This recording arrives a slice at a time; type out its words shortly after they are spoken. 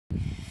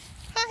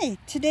Hi,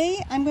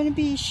 today I'm going to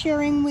be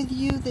sharing with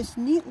you this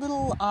neat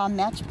little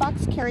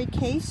Matchbox carry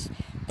case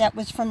that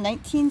was from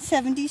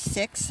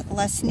 1976,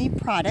 Lesney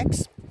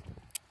products.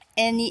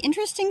 And the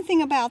interesting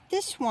thing about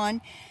this one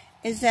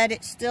is that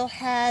it still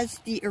has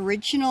the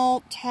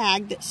original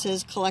tag that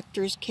says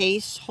collector's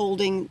case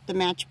holding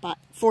the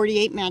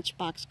 48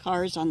 Matchbox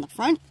cars on the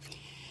front.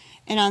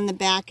 And on the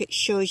back it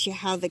shows you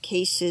how the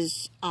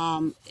cases,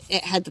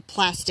 it had the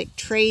plastic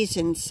trays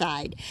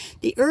inside.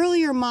 The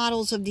earlier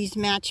models of these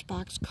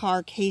Matchbox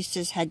car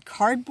cases had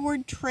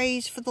cardboard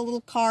trays for the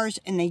little cars,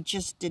 and they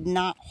just did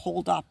not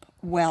hold up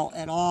well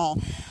at all.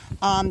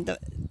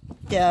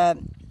 The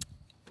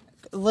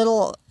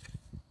little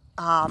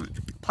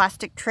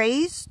plastic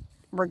trays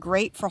were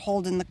great for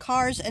holding the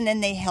cars, and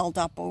then they held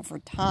up over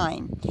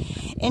time.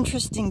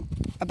 Interesting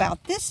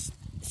about this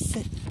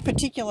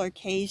particular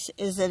case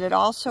is that it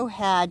also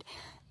had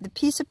the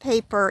piece of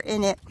paper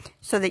in it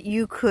so that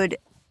you could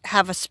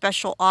have a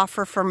special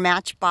offer for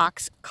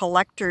Matchbox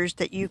collectors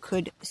that you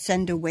could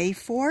send away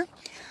for.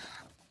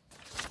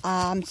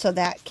 So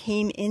that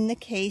came in the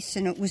case,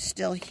 and it was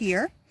still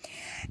here.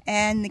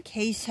 And the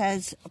case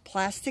has a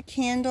plastic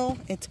handle.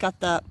 It's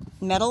got the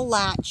metal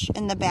latch,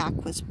 and the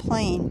back was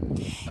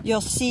plain.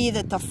 You'll see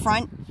that the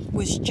front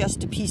was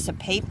just a piece of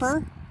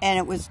paper, and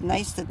it was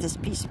nice that this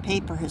piece of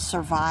paper has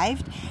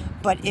survived,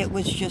 but it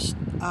was just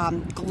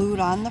glued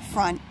on the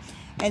front.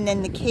 And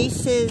then the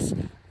cases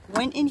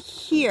went in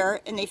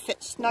here, and they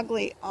fit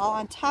snugly all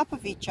on top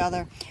of each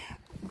other.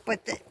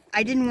 But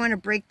I didn't want to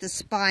break the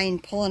spine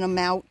pulling them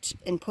out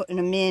and putting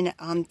them in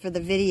for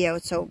the video,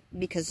 so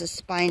because the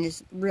spine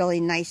is really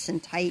nice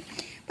and tight.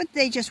 But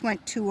they just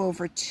went 2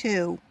 over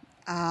 2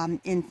 on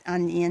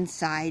the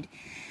inside.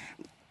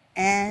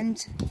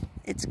 And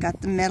it's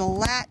got the metal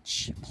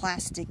latch,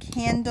 plastic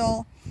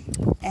handle,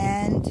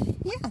 and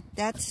yeah,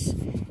 that's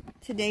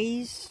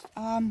today's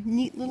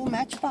neat little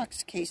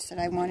Matchbox case that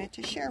I wanted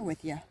to share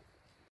with you.